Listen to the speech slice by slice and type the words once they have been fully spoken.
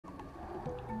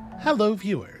Hello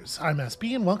viewers, I'm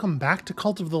SB and welcome back to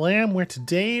Cult of the Lamb, where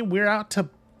today we're out to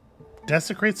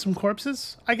desecrate some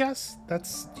corpses, I guess.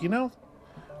 That's, you know,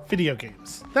 video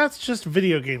games. That's just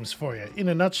video games for you, in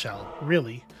a nutshell,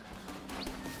 really.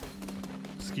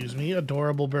 Excuse me,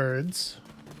 adorable birds.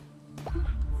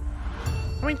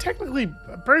 I mean, technically,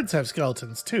 birds have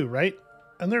skeletons too, right?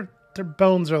 And their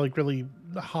bones are like really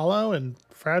hollow and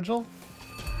fragile.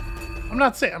 I'm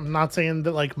not saying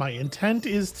that like my intent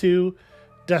is to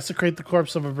desecrate the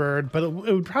corpse of a bird, but it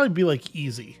would probably be like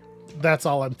easy. That's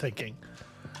all I'm thinking.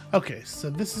 Okay, so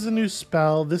this is a new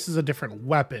spell. This is a different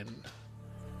weapon.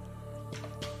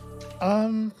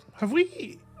 Have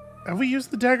we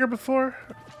used the dagger before?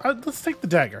 Let's take the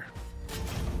dagger.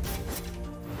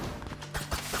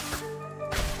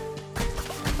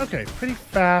 Okay, pretty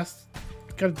fast.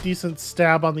 Got a decent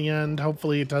stab on the end.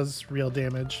 Hopefully it does real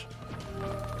damage.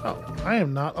 Oh, I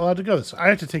am not allowed to go this way. I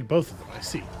have to take both of them, I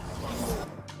see.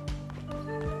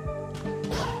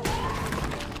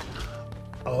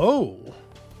 Oh,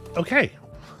 okay.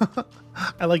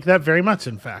 I like that very much,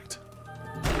 in fact.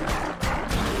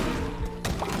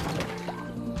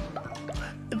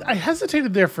 I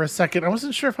hesitated there for a second. I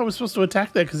wasn't sure if I was supposed to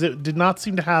attack that because it did not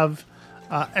seem to have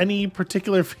any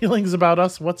particular feelings about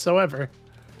us whatsoever.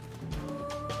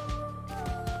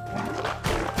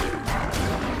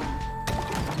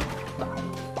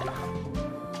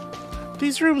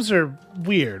 These rooms are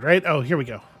weird, right? Oh, here we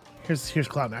go. Here's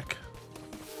Clownneck.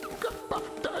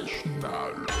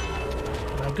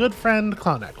 My good friend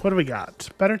Clownneck. What do we got?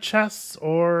 Better chests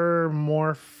or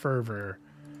more fervor?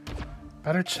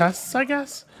 Better chests, I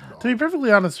guess? To be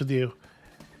perfectly honest with you,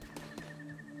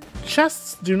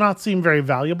 chests do not seem very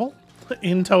valuable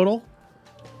in total.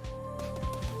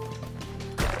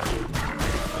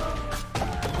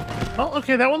 Well,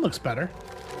 okay, that one looks better.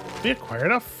 We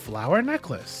acquired a flower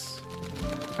necklace.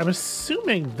 I'm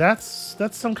assuming that's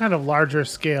some kind of larger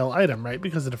scale item, right?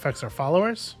 Because it affects our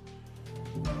followers.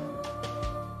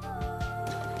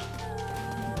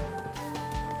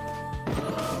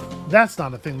 That's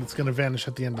not a thing that's going to vanish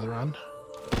at the end of the run.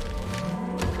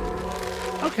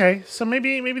 Okay, so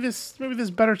maybe this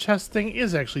better chest thing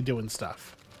is actually doing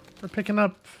stuff. We're picking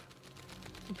up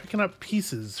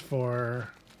pieces for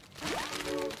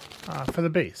the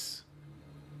base,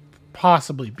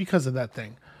 possibly because of that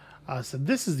thing. So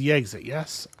this is the exit.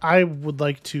 Yes, I would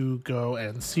like to go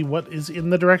and see what is in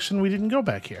the direction we didn't go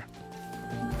back here.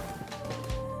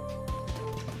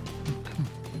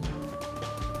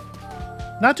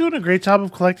 Not doing a great job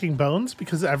of collecting bones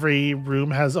because every room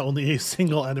has only a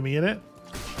single enemy in it.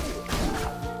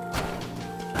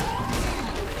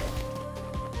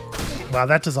 Wow,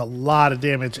 that does a lot of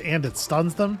damage and it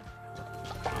stuns them.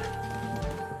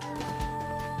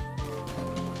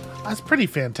 That's pretty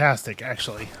fantastic,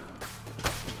 actually.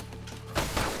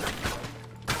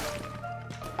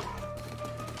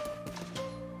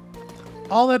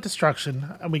 All that destruction,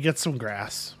 and we get some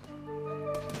grass.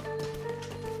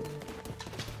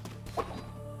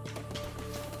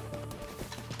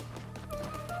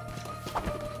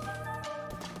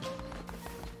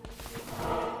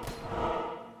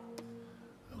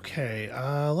 Okay,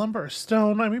 lumber or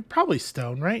stone? I mean, probably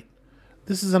stone, right?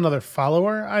 This is another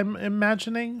follower, I'm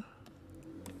imagining.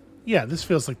 Yeah, this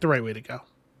feels like the right way to go.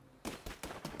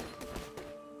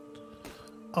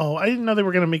 Oh, I didn't know they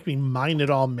were going to make me mine it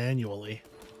all manually.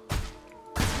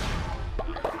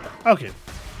 Okay.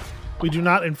 We do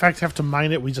not, in fact, have to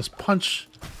mine it. We just punch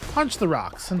the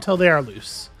rocks until they are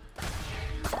loose.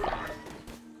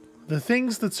 The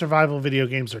things that survival video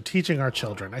games are teaching our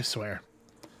children, I swear.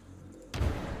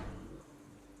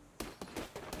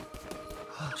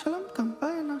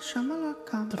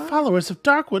 The followers of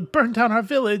Darkwood burned down our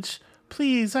village.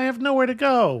 Please, I have nowhere to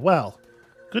go. Well,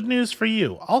 good news for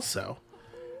you. Also,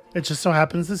 it just so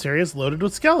happens this area is loaded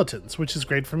with skeletons, which is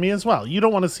great for me as well. You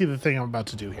don't want to see the thing I'm about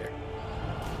to do here.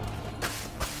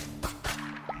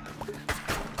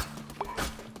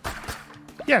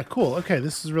 Yeah, cool. Okay,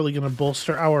 this is really going to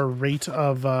bolster our rate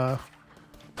of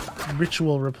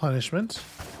ritual replenishment.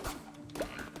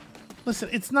 Listen,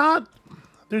 it's not...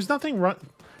 There's nothing wrong...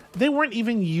 They weren't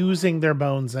even using their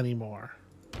bones anymore.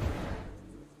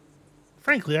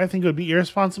 Frankly, I think it would be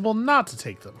irresponsible not to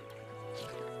take them.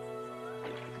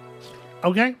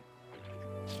 Okay.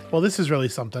 Well, this is really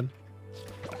something.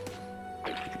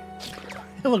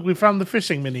 Hey, look, we found the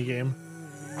fishing minigame.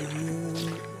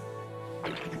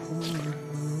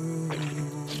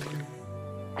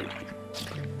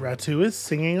 Ratu is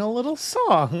singing a little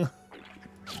song.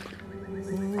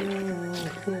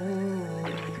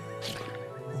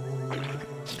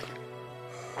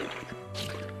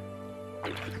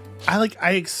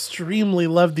 I extremely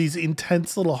love these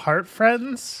intense little heart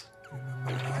friends.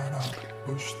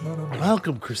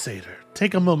 Welcome, Crusader.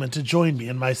 Take a moment to join me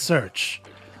in my search.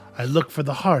 I look for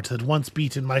the heart that once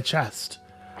beat in my chest.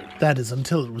 That is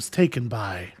until it was taken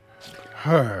by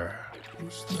her.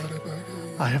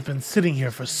 I have been sitting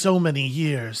here for so many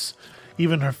years.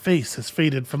 Even her face has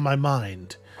faded from my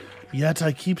mind. Yet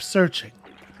I keep searching.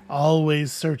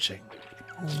 Always searching.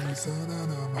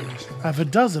 I have a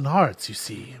dozen hearts, you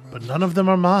see, but none of them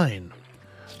are mine.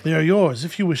 They are yours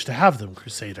if you wish to have them,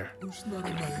 Crusader.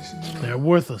 They are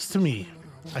worthless to me.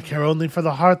 I care only for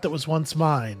the heart that was once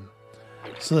mine,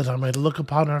 so that I might look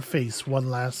upon her face one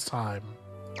last time.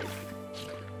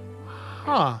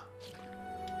 Huh.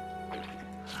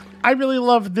 I really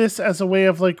love this as a way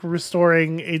of, like,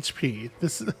 restoring HP.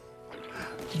 This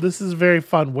is very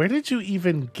fun. Where did you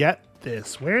even get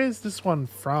this? Where is this one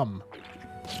from?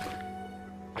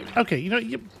 Okay, you know,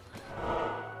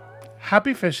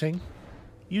 happy fishing.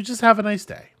 You just have a nice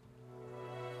day.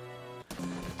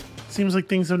 Seems like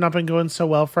things have not been going so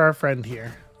well for our friend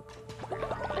here.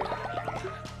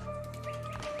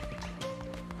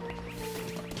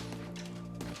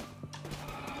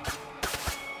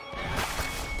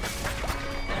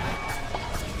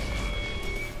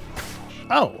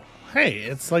 Oh, hey,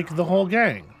 it's like the whole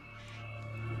gang.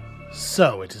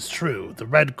 So it is true, the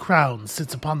red crown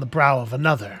sits upon the brow of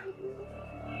another.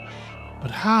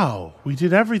 But how? We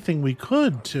did everything we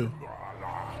could to...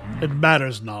 It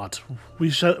matters not.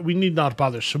 We need not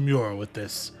bother Shamura with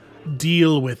this.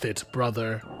 Deal with it,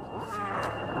 brother.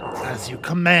 As you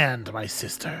command, my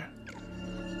sister.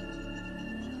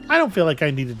 I don't feel like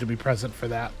I needed to be present for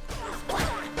that.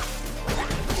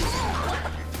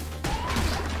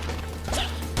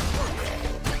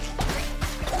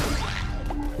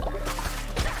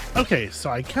 Okay, so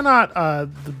I cannot,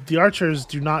 the archers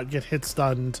do not get hit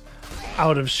stunned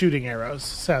out of shooting arrows,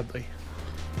 sadly.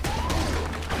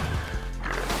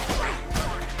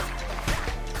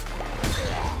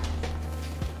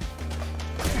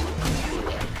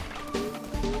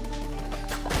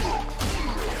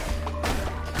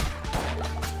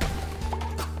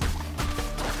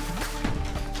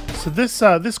 So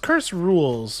this curse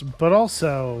rules, but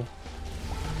also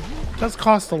does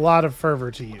cost a lot of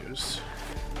fervor to use.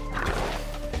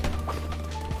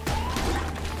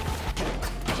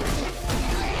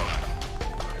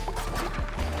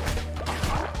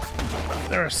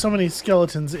 There are so many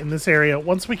skeletons in this area.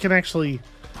 Once we can actually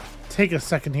take a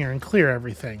second here and clear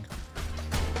everything,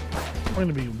 we're going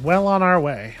to be well on our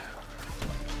way.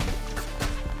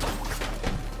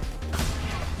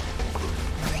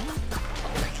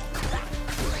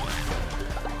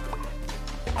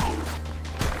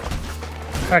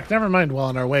 In fact, never mind well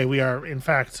on our way. We are, in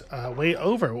fact, way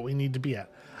over what we need to be at.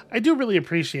 I do really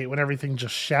appreciate when everything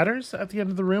just shatters at the end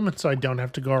of the room, and so I don't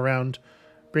have to go around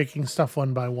breaking stuff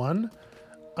one by one.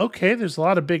 Okay, there's a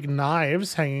lot of big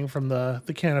knives hanging from the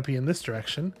canopy in this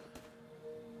direction.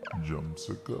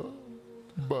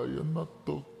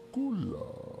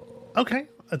 Okay,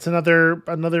 that's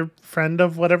another friend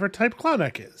of whatever type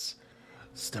Clowneck is.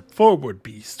 Step forward,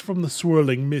 beast, from the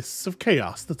swirling mists of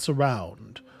chaos that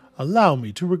surround. Allow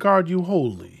me to regard you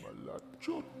wholly.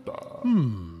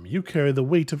 You carry the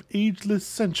weight of ageless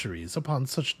centuries upon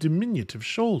such diminutive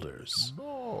shoulders.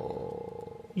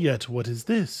 Yet what is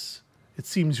this? It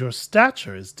seems your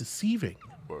stature is deceiving.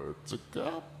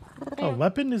 A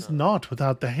weapon is not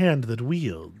without the hand that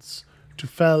wields. To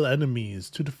fell enemies,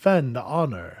 to defend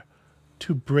honor,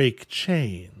 to break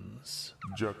chains.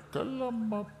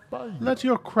 Let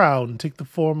your crown take the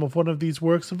form of one of these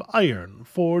works of iron,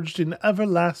 forged in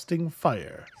everlasting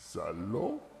fire.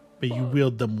 May you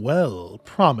wield them well,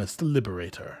 promised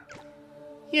liberator.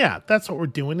 Yeah, that's what we're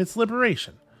doing, it's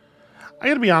liberation. I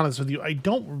gotta be honest with you, I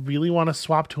don't really want to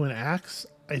swap to an axe.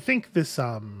 I think this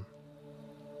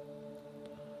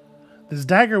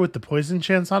dagger with the poison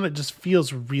chance on it just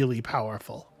feels really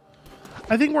powerful.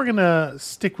 I think we're gonna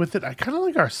stick with it. I kind of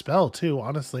like our spell too,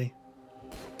 honestly.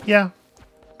 Yeah.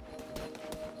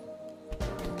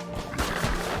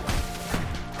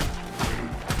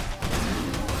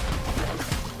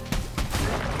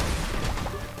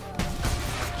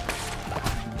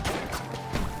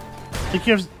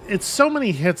 It's so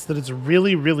many hits that it's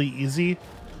really, really easy.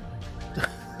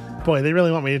 Boy, they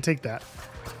really want me to take that.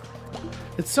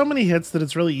 It's so many hits that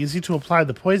it's really easy to apply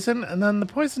the poison, and then the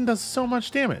poison does so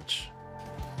much damage.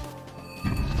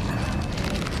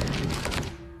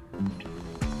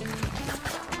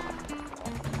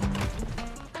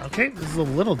 Okay, this is a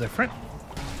little different.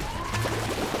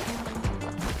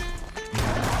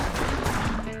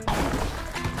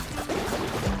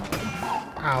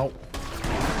 Ow.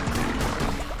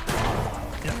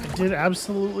 did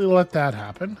absolutely let that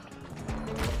happen.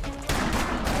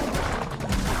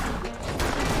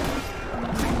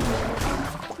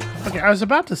 Okay, I was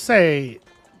about to say,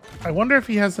 I wonder if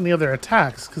he has any other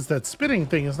attacks, because that spitting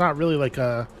thing is not really like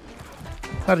not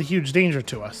a huge danger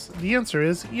to us. The answer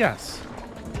is yes.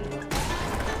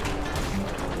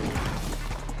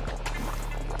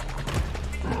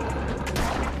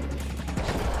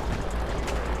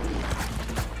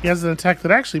 He has an attack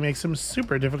that actually makes him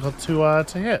super difficult to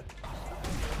hit.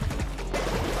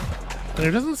 And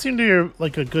there doesn't seem to be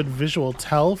like a good visual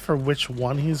tell for which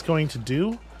one he's going to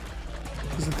do.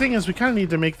 Because the thing is, we kind of need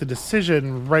to make the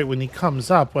decision right when he comes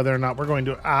up whether or not we're going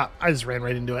to... I just ran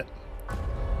right into it.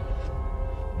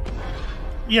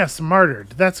 Yes, martyred.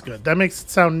 That's good. That makes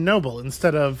it sound noble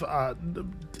instead of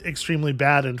extremely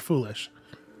bad and foolish.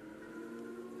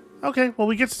 Okay, well,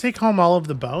 we get to take home all of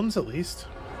the bones, at least.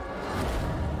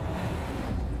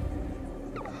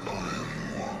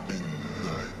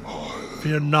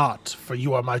 Fear not, for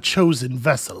you are my chosen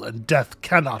vessel, and death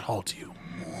cannot halt you.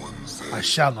 I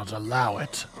shall not allow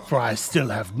it, for I still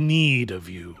have need of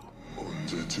you.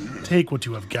 Take what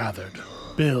you have gathered,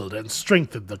 build and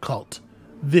strengthen the cult.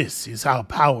 This is how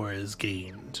power is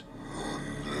gained.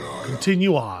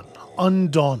 Continue on,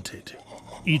 undaunted.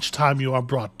 Each time you are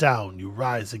brought down, you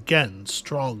rise again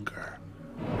stronger.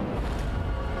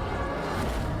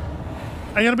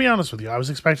 I gotta be honest with you, I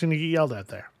was expecting to get yelled at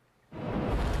there.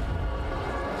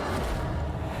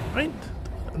 Right?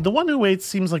 The one who waits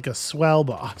seems like a swell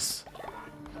boss.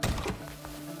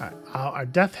 Alright, our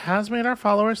death has made our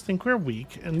followers think we're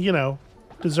weak, and, you know,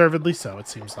 deservedly so, it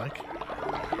seems like.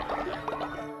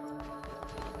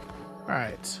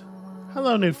 Alright.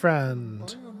 Hello, new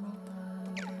friend.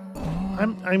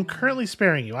 I'm currently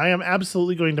sparing you. I am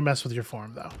absolutely going to mess with your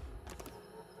form, though.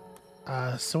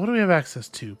 So what do we have access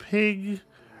to? Pig.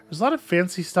 There's a lot of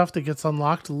fancy stuff that gets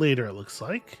unlocked later, it looks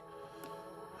like.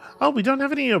 Oh, we don't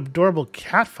have any adorable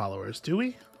cat followers, do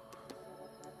we?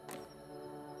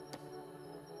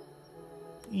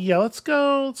 Yeah, let's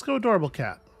go adorable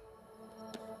cat.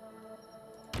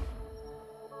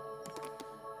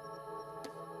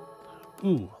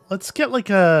 Ooh, let's get like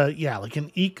like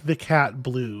an Eek the Cat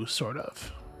blue, sort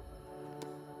of.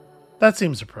 That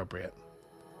seems appropriate.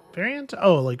 Variant?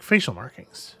 Oh, like facial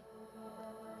markings.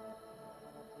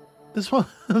 This one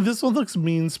looks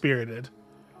mean-spirited.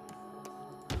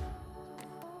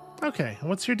 Okay,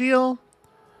 what's your deal?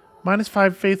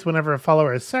 -5 faith whenever a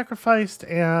follower is sacrificed,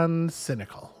 and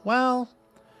cynical. Well,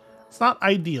 it's not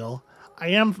ideal. I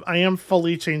am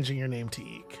fully changing your name to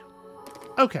Eek.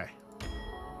 Okay.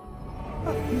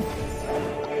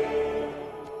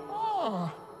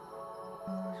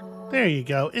 There you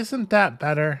go. Isn't that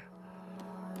better?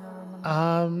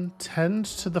 Tend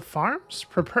to the farms?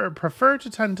 Prefer to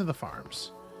tend to the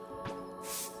farms.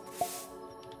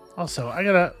 Also, I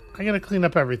gotta clean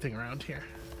up everything around here.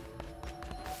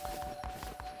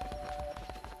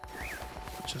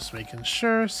 Just making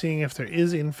sure, seeing if there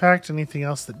is in fact anything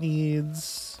else that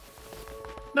needs...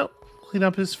 Nope,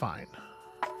 cleanup is fine.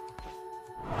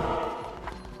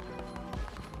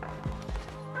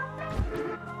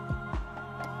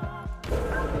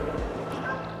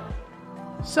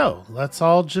 So, let's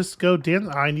all just go dance.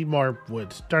 I need more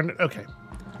wood. Darn it. Okay.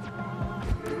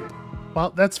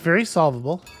 Well, that's very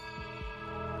solvable.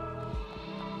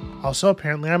 Also,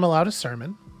 apparently I'm allowed a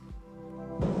sermon.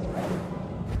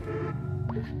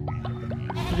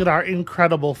 Look at our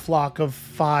incredible flock of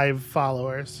 5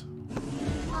 followers.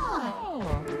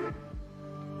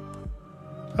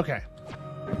 Okay.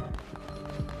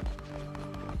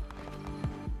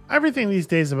 Everything these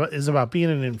days is about being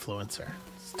an influencer.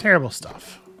 It's terrible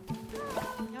stuff.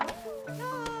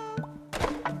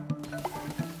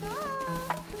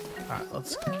 Alright,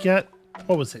 let's get...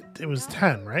 What was it? It was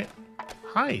 10, right?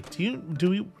 Hi,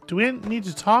 do we need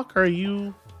to talk, or are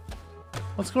you...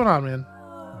 What's going on, man?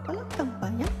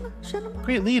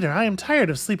 Great leader, I am tired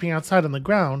of sleeping outside on the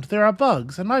ground. There are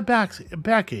bugs, and my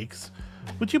back aches.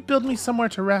 Would you build me somewhere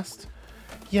to rest?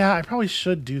 Yeah, I probably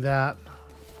should do that.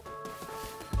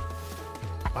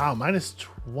 Wow,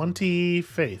 -20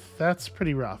 faith. That's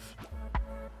pretty rough.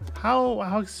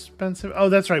 How expensive? Oh,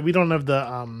 that's right. We don't have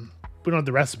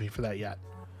the recipe for that yet.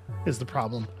 Is the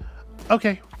problem.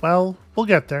 Okay, well, we'll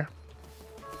get there.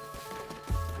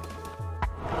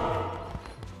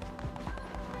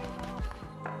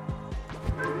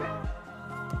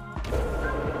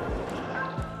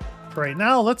 For right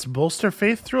now, let's bolster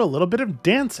faith through a little bit of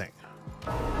dancing.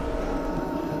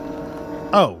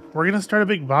 Oh, we're gonna start a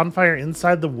big bonfire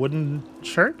inside the wooden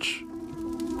church?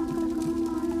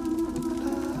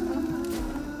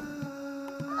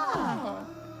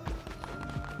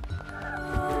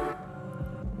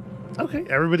 Okay,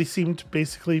 everybody seemed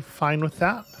basically fine with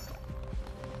that.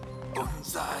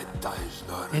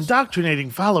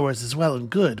 Indoctrinating followers is well and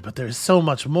good, but there's so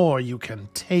much more you can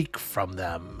take from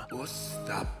them.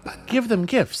 Give them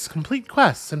gifts, complete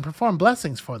quests, and perform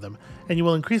blessings for them, and you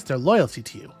will increase their loyalty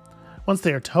to you. Once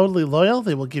they are totally loyal,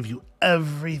 they will give you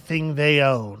everything they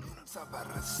own.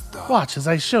 Watch as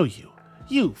I show you.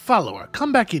 You, follower,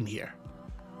 come back in here.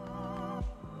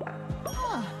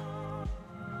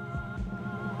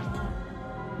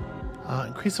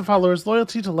 Increase a follower's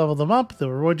loyalty to level them up.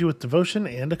 They'll reward you with devotion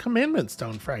and a commandment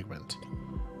stone fragment.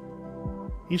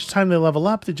 Each time they level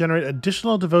up, they generate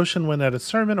additional devotion when at a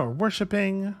sermon or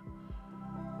worshipping.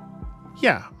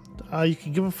 Yeah, you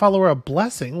can give a follower a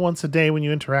blessing once a day when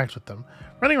you interact with them.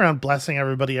 Running around blessing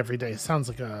everybody every day sounds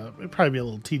like it'd probably be a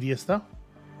little tedious, though.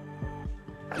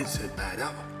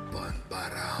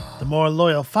 The more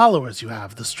loyal followers you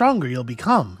have, the stronger you'll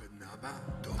become.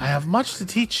 I have much to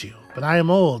teach you, but I am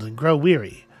old and grow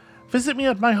weary. Visit me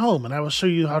at my home, and I will show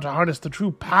you how to harness the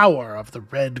true power of the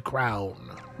Red Crown.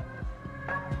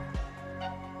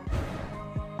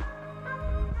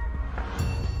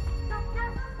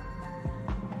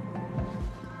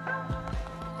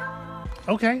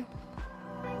 Okay.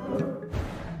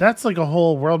 That's like a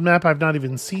whole world map I've not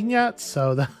even seen yet,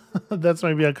 so that's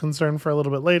maybe a concern for a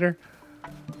little bit later.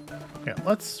 Okay,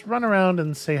 let's run around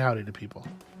and say howdy to people.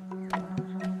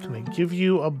 Can I give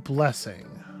you a blessing?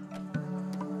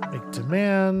 Make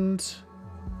demand.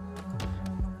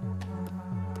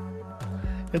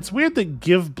 It's weird that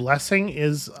give blessing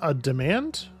is a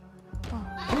demand.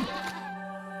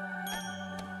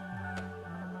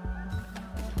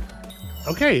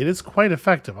 Okay, it is quite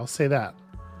effective, I'll say that.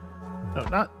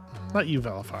 No, not you,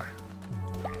 Velifar.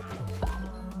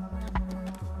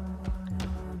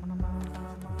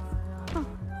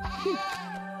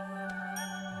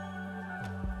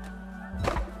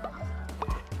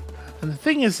 And the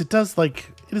thing is, it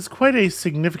is quite a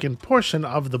significant portion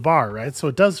of the bar, right? So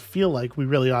it does feel like we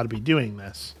really ought to be doing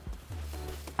this.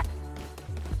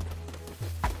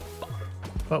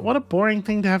 But what a boring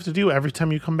thing to have to do every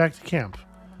time you come back to camp.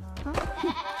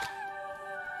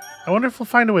 I wonder if we'll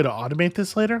find a way to automate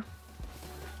this later.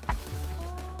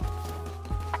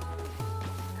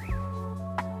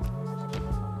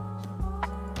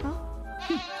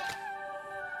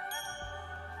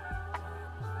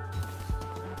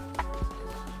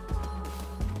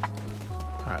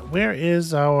 Alright, where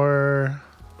is our...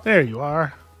 There you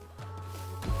are.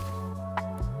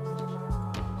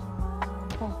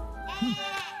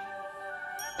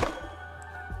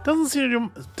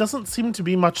 Doesn't seem to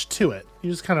be much to it. You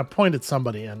just kind of point at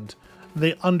somebody and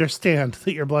they understand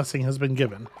that your blessing has been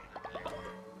given.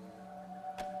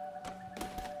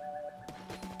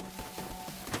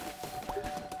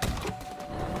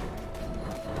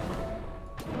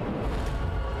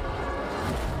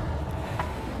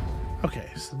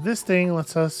 Okay, so this thing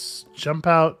lets us jump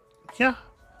out. Yeah.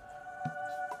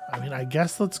 I mean, I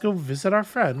guess let's go visit our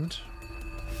friend.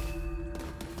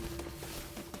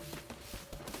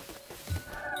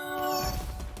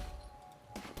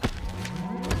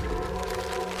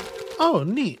 Oh,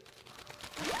 neat.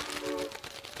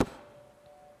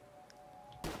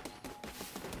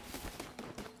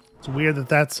 It's weird that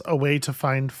that's a way to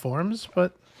find forms,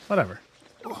 but whatever.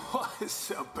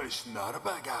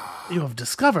 You have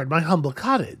discovered my humble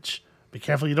cottage. Be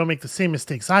careful you don't make the same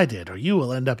mistakes I did, or you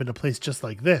will end up in a place just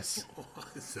like this.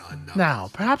 Now,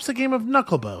 perhaps a game of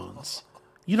knucklebones.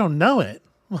 You don't know it?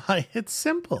 Why, it's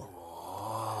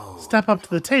simple. Step up to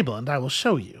the table and I will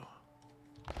show you.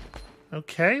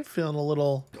 Okay, feeling a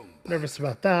little nervous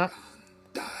about that.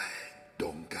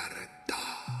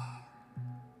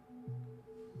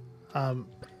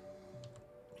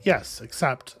 Yes,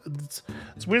 accept.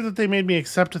 It's weird that they made me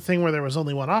accept a thing where there was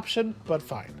only one option, but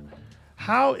fine.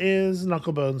 How is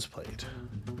Knucklebones played?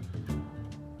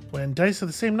 When dice of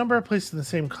the same number are placed in the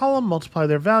same column, multiply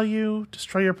their value.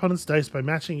 Destroy your opponent's dice by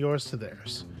matching yours to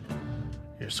theirs.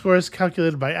 Your score is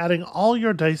calculated by adding all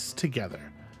your dice together.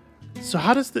 So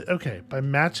how does the... Okay, by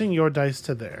matching your dice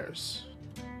to theirs.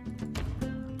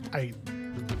 I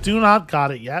do not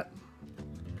got it yet.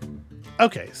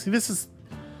 Okay, see, this is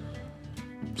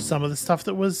some of the stuff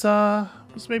that was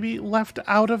maybe left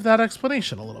out of that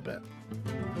explanation a little bit.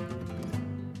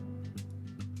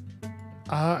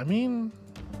 I mean...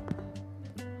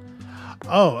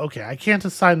 Oh, okay, I can't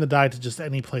assign the die to just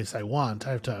any place I want.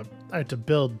 I have to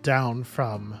build down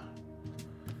from...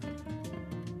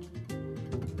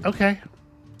 Okay.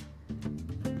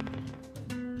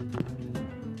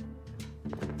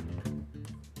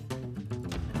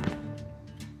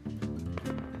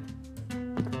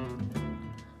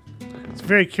 It's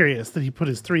very curious that he put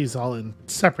his threes all in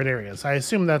separate areas. I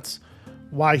assume that's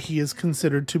why he is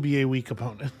considered to be a weak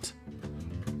opponent.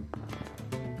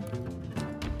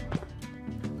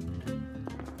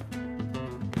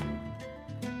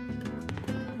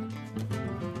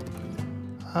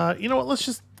 You know what? Let's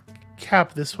just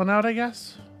cap this one out, I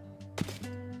guess.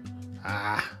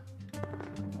 Ah.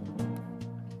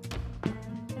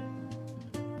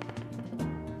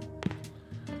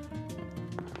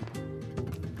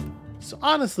 So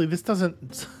honestly, this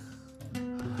doesn't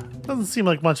seem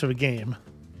like much of a game.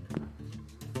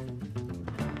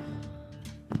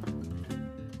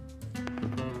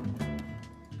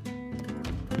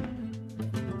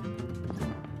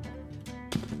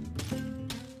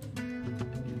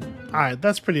 All right,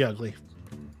 that's pretty ugly.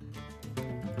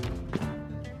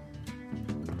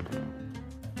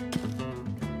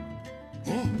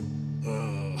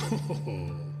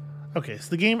 Okay, so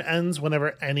the game ends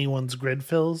whenever anyone's grid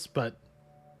fills, but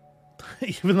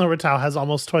even though Ratau has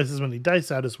almost twice as many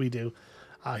dice out as we do,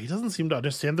 he doesn't seem to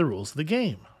understand the rules of the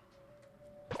game.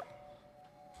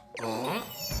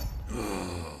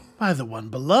 By the one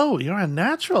below, you're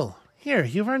unnatural. Here,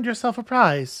 you've earned yourself a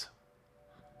prize.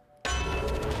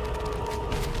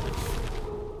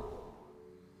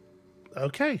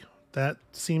 Okay, that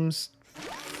seems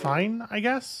fine, I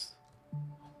guess.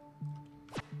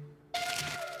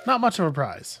 Not much of a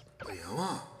prize.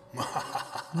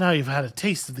 Now you've had a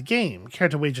taste of the game. Care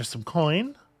to wager some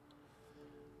coin?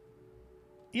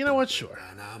 You know what? Sure.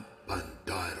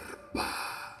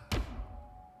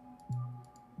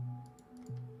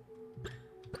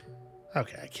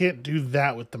 Okay, I can't do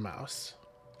that with the mouse.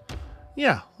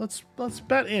 Yeah, let's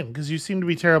bet in because you seem to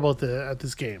be terrible at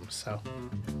this game. So.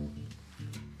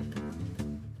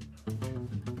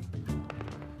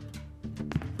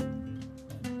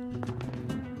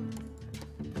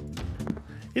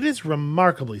 It is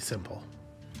remarkably simple.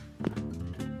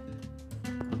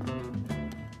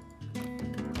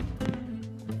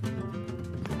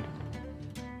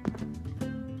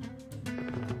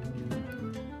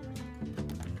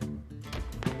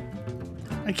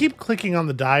 I keep clicking on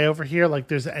the die over here like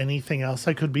there's anything else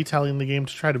I could be telling the game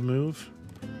to try to move.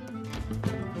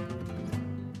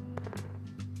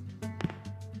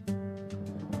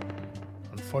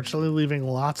 Unfortunately, leaving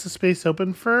lots of space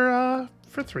open for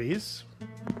threes.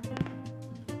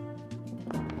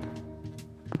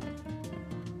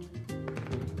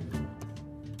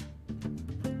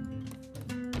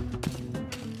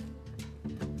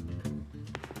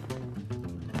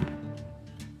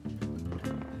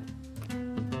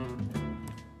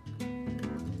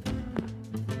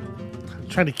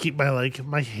 Trying to keep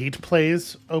my hate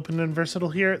plays open and versatile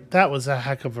here. That was a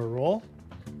heck of a roll.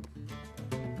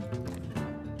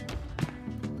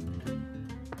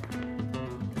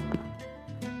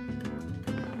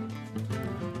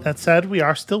 That said, we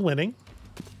are still winning.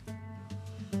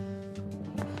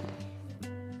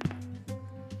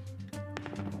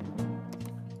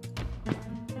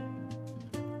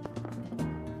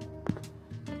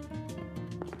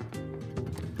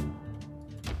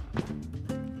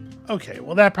 Okay,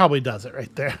 well that probably does it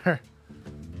right there.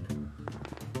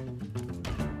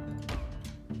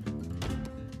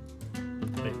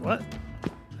 Wait, what?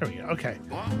 There we go, okay.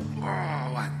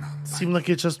 Seemed like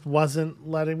it just wasn't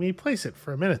letting me place it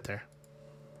for a minute there.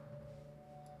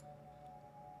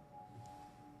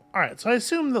 Alright, so I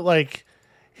assume that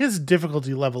his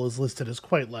difficulty level is listed as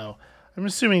quite low. I'm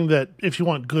assuming that if you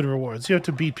want good rewards, you have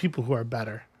to beat people who are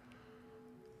better.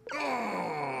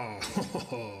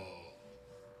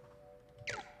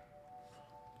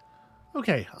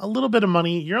 Okay, a little bit of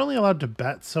money. You're only allowed to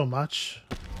bet so much.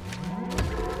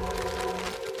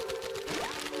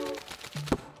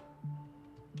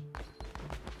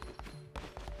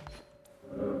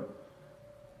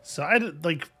 So I did,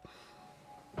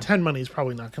 10 money is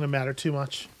probably not going to matter too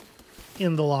much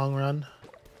in the long run.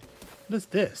 What is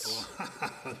this?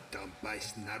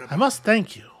 I must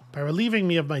thank you. By relieving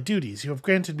me of my duties, you have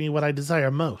granted me what I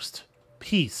desire most.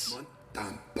 Peace.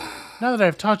 Now that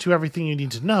I've taught you everything you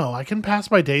need to know, I can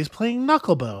pass my days playing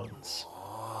knucklebones.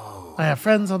 I have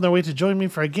friends on their way to join me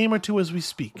for a game or two as we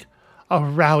speak. A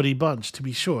rowdy bunch, to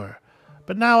be sure.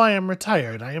 But now I am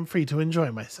retired, I am free to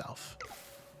enjoy myself.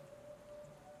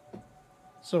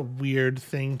 It's a weird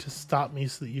thing to stop me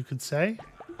so that you could say.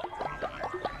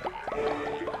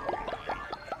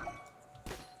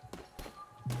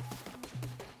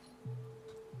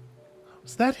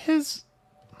 Was that his...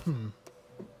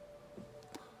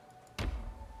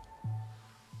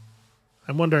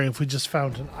 I'm wondering if we just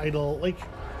found an idol.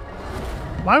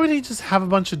 Why would he just have a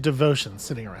bunch of devotion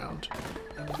sitting around?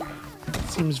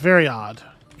 Seems very odd,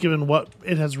 given what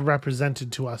it has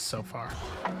represented to us so far.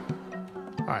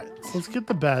 Alright, so let's get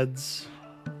the beds.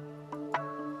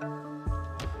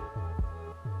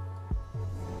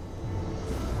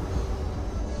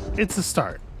 It's a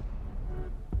start.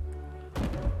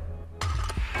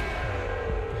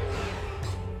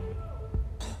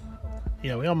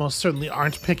 Yeah, we almost certainly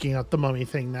aren't picking up the mummy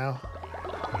thing now.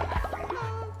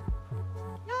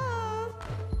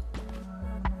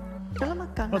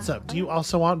 What's up? Do you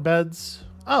also want beds?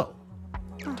 Oh,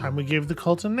 time we gave the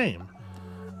cult a name.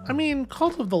 I mean,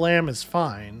 Cult of the Lamb is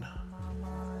fine.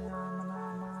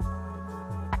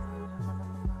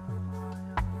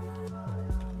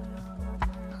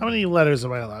 How many letters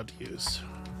am I allowed to use?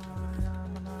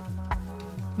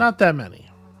 Not that many.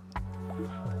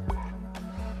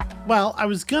 Well, I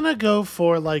was gonna go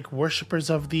for, like, worshippers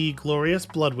of the glorious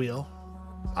blood wheel.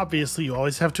 Obviously, you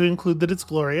always have to include that it's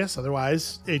glorious,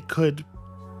 otherwise it could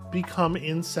become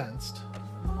incensed.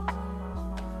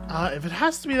 If it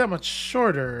has to be that much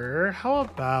shorter, how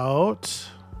about...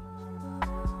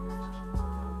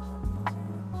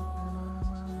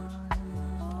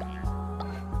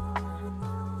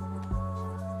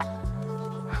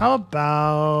 How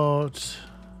about...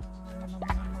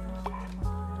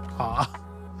 Aw.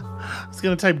 I was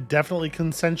gonna type definitely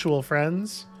consensual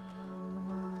friends.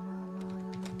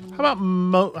 How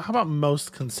about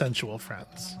most consensual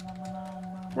friends?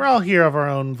 We're all here of our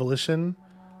own volition.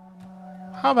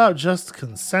 How about just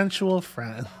consensual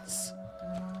friends?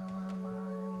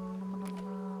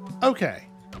 Okay.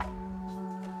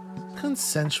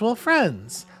 Consensual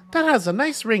friends. That has a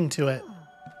nice ring to it.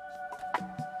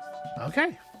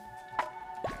 Okay.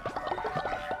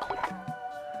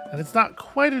 And it's not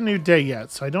quite a new day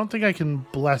yet, so I don't think I can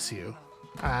bless you.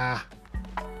 Ah.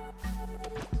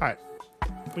 Alright.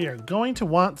 We are going to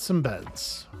want some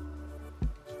beds.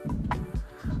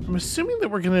 I'm assuming that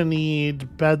we're going to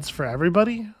need beds for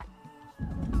everybody.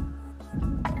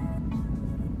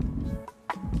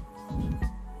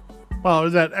 Well, or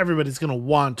that everybody's going to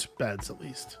want beds, at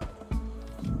least.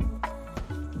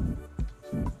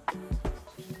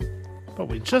 But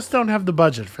we just don't have the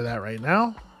budget for that right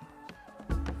now.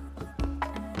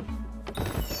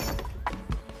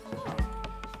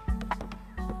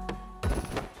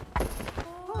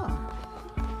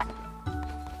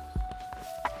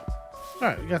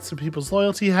 Alright, we got some people's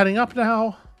loyalty heading up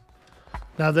now.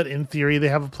 Now that, in theory, they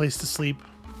have a place to sleep.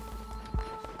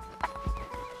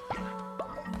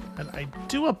 And I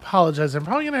do apologize. I'm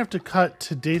probably going to have to cut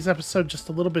today's episode just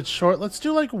a little bit short. Let's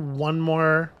do, like, one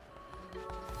more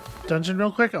dungeon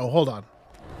real quick. Oh, hold on.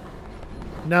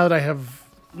 Now that I have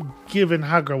given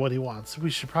Hagra what he wants,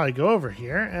 we should probably go over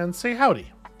here and say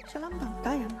howdy.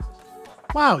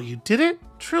 Wow, you did it?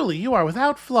 Truly, you are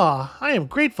without flaw. I am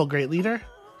grateful, great leader.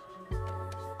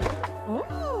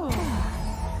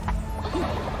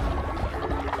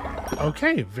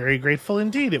 Okay, very grateful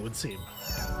indeed, it would seem.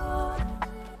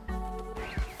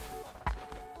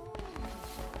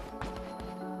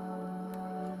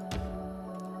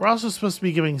 We're also supposed to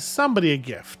be giving somebody a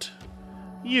gift.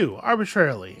 You,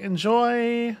 arbitrarily,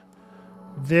 enjoy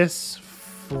this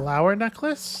flower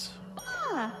necklace?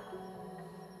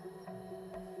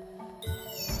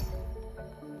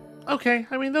 Okay,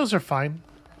 I mean, those are fine.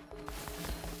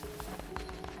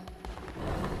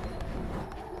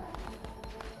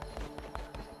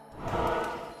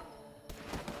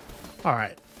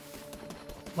 Alright.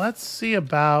 Let's see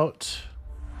about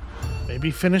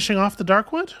maybe finishing off the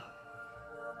Darkwood?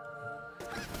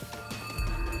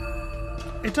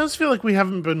 It does feel like we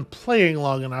haven't been playing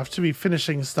long enough to be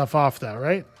finishing stuff off though,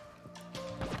 right?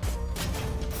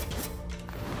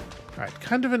 Alright,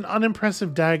 kind of an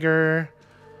unimpressive dagger.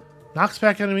 Knocks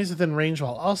back enemies within range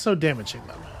while also damaging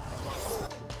them.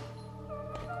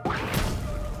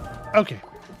 Okay.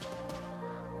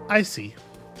 I see.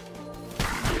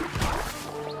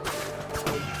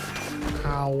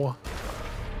 Ow.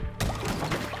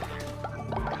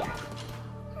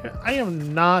 I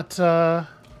am not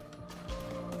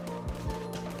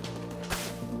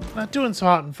doing so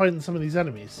hot in fighting some of these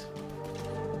enemies.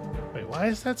 Wait, why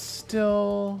is that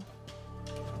still...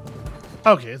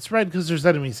 Okay, it's red because there's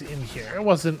enemies in here. It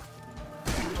wasn't...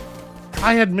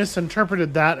 I had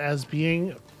misinterpreted that as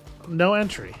being no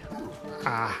entry.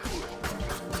 Ah.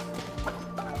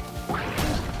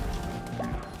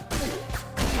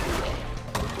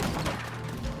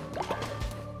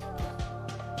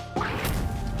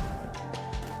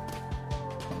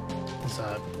 It's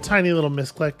a tiny little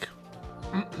misclick.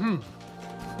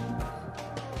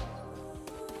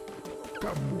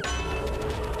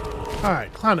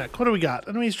 Alright, Clowneck, what do we got?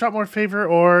 Enemies drop more favor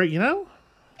or, you know?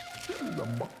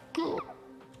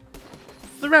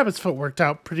 The rabbit's foot worked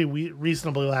out pretty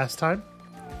reasonably last time.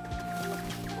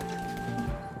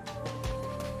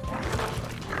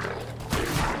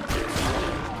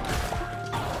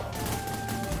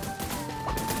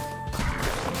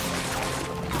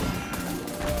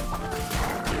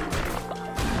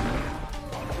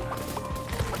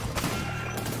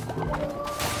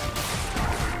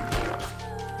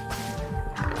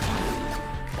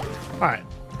 Alright,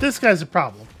 this guy's a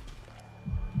problem.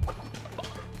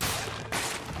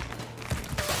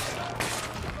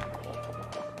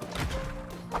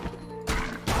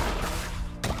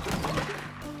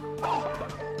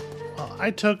 Well, I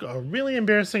took a really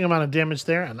embarrassing amount of damage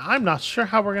there, and I'm not sure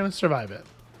how we're going to survive it.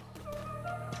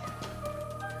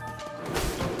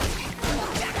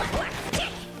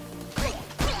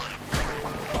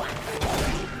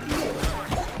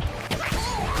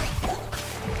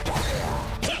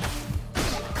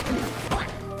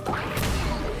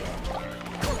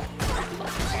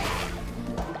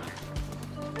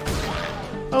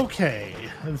 Okay,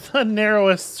 the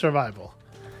narrowest survival.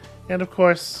 And of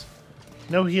course,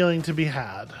 no healing to be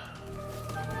had.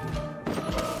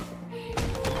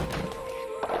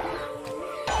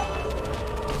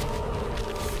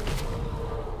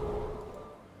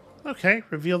 Okay,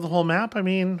 reveal the whole map. I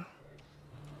mean,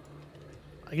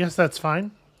 I guess that's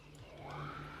fine.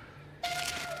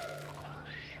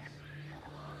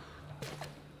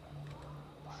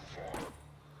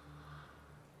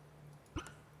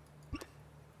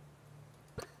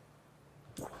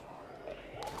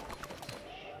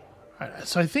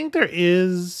 So I think there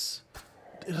is...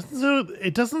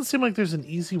 It doesn't seem like there's an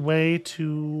easy way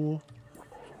to...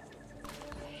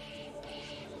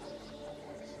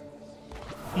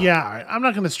 Yeah, all right. I'm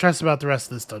not going to stress about the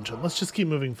rest of this dungeon. Let's just keep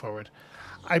moving forward.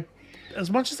 As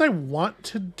much as I want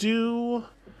to do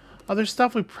other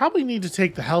stuff, we probably need to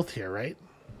take the health here, right?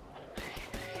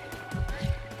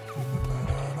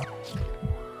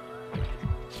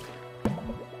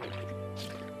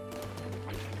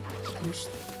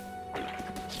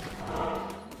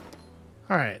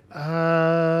 All right.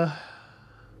 I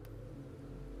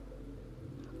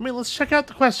mean, let's check out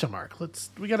the question mark.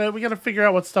 We gotta figure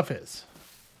out what stuff is.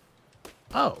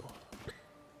 Oh.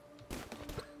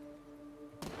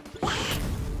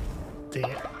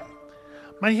 Damn.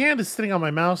 My hand is sitting on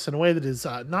my mouse in a way that is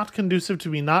not conducive to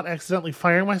me not accidentally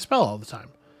firing my spell all the time.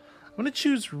 I'm gonna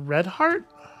choose red heart.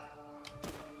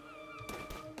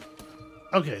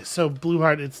 Okay, so blue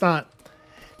heart. It's not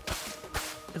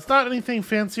anything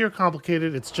fancy or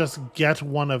complicated. It's just get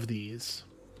one of these.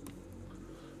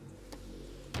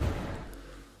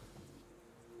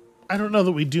 I don't know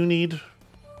that we do need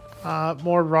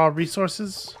more raw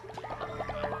resources,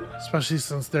 especially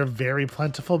since they're very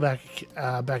plentiful back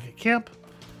at camp.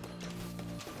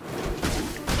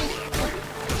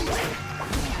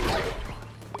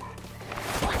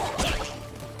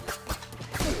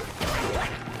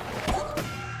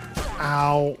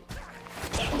 Ow.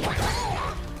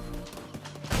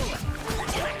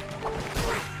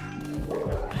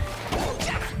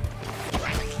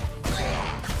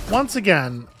 Once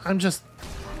again, I'm just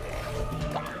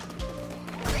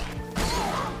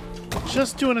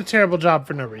doing a terrible job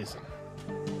for no reason.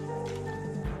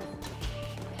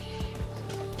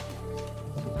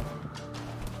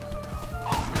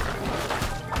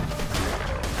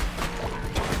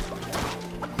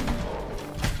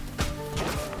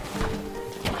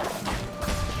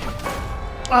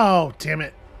 Oh, damn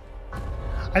it.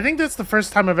 I think that's the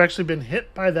first time I've actually been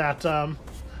hit by that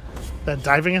that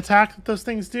diving attack that those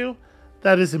things do.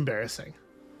 That is embarrassing.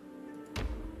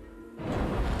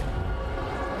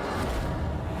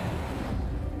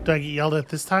 Do I get yelled at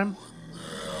this time?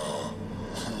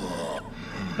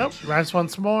 Nope. Rise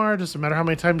once more. Doesn't matter how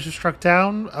many times you're struck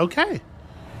down. Okay.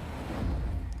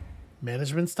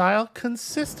 Management style,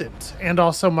 consistent, and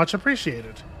also much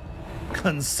appreciated.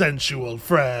 Consensual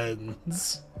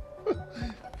friends.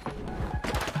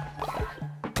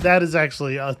 That is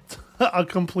actually a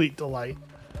complete delight.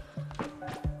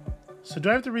 So do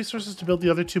I have the resources to build the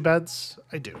other 2 beds?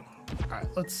 I do. All right,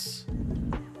 let's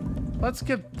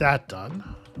get that done.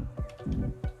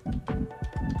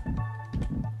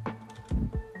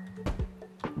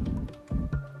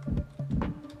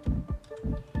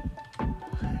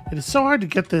 It is so hard to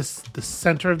get the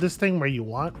center of this thing where you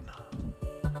want.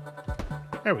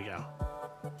 There we go.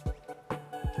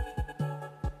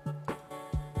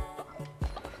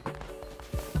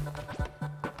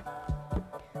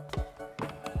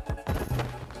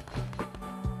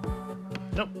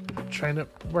 Nope. Trying to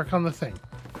work on the thing.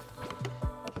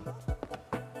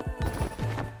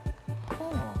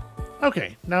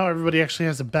 Okay, now everybody actually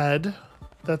has a bed.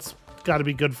 That's got to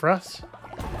be good for us.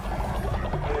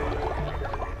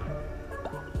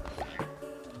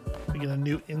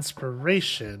 new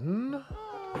inspiration.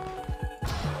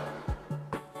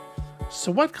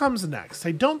 So what comes next?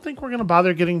 I don't think we're going to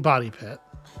bother getting Body Pit.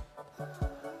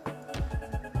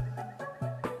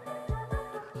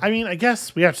 I mean, I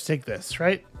guess we have to take this,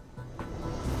 right?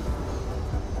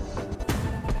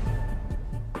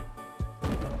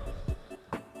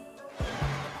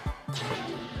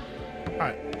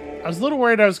 Alright. I was a little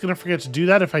worried I was going to forget to do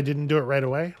that if I didn't do it right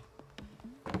away.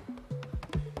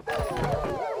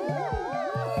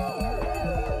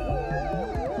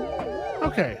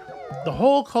 Okay. The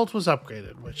whole cult was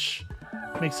upgraded, which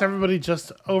makes everybody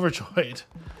just overjoyed.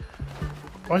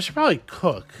 Well, I should probably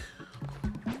cook.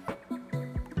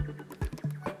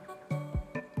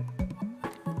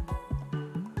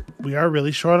 We are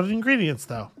really short on ingredients,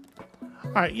 though.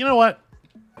 Alright, you know what?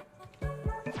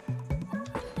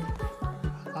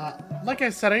 Like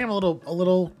I said, I am a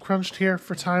little crunched here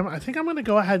for time. I think I'm going to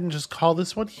go ahead and just call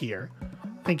this one here.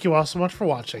 Thank you all so much for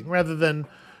watching. Rather than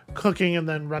cooking and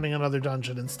then running another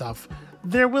dungeon and stuff,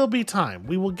 there will be time.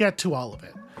 We will get to all of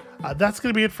it. That's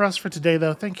going to be it for us for today,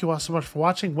 though. Thank you all so much for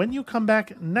watching. When you come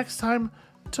back next time,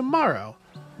 tomorrow,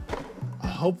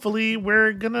 hopefully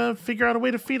we're going to figure out a way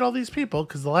to feed all these people,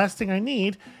 because the last thing I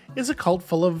need is a cult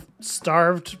full of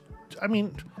starved... I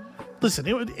mean... Listen,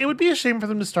 it would be a shame for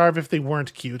them to starve if they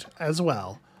weren't cute as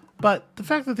well. But the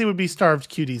fact that they would be starved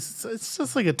cuties, it's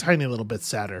just like a tiny little bit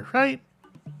sadder, right?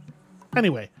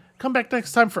 Anyway, come back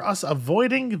next time for us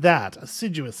avoiding that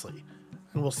assiduously.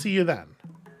 And we'll see you then.